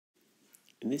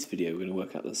In this video, we're going to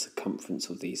work out the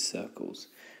circumference of these circles.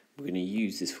 We're going to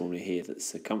use this formula here that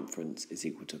circumference is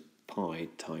equal to pi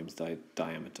times the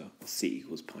diameter, or c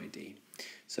equals pi d.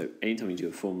 So anytime you do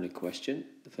a formula question,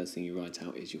 the first thing you write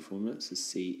out is your formula. So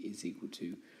c is equal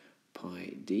to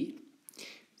pi d.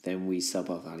 Then we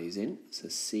sub our values in. So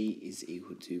c is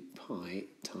equal to pi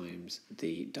times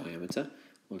the diameter.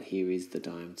 Well, here is the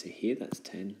diameter here, that's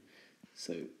 10.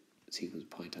 So c equals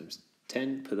pi times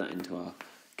 10. Put that into our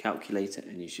calculator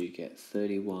and you should get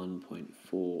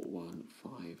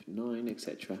 31.4159,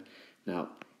 etc. Now,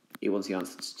 it wants the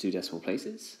answer to 2 decimal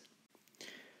places.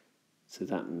 So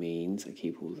that means I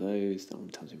keep all those. That one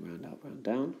tells me round up, round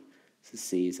down. So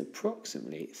C is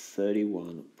approximately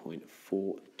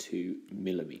 31.42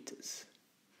 millimeters.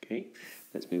 Okay,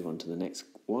 let's move on to the next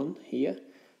one here.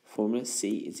 Formula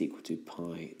C is equal to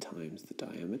pi times the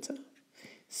diameter.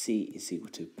 C is equal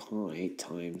to pi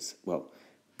times, well,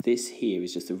 this here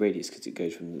is just the radius because it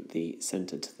goes from the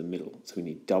centre to the middle. So we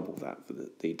need double that for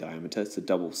the diameter. So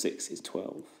double 6 is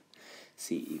 12.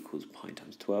 C equals pi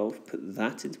times 12. Put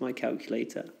that into my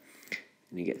calculator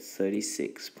and you get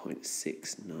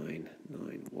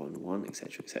 36.69911,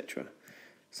 etc., etc.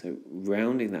 So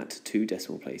rounding that to 2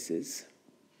 decimal places,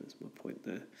 that's my point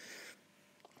there,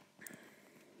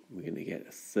 we're going to get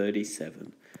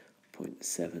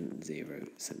 37.70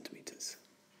 centimetres.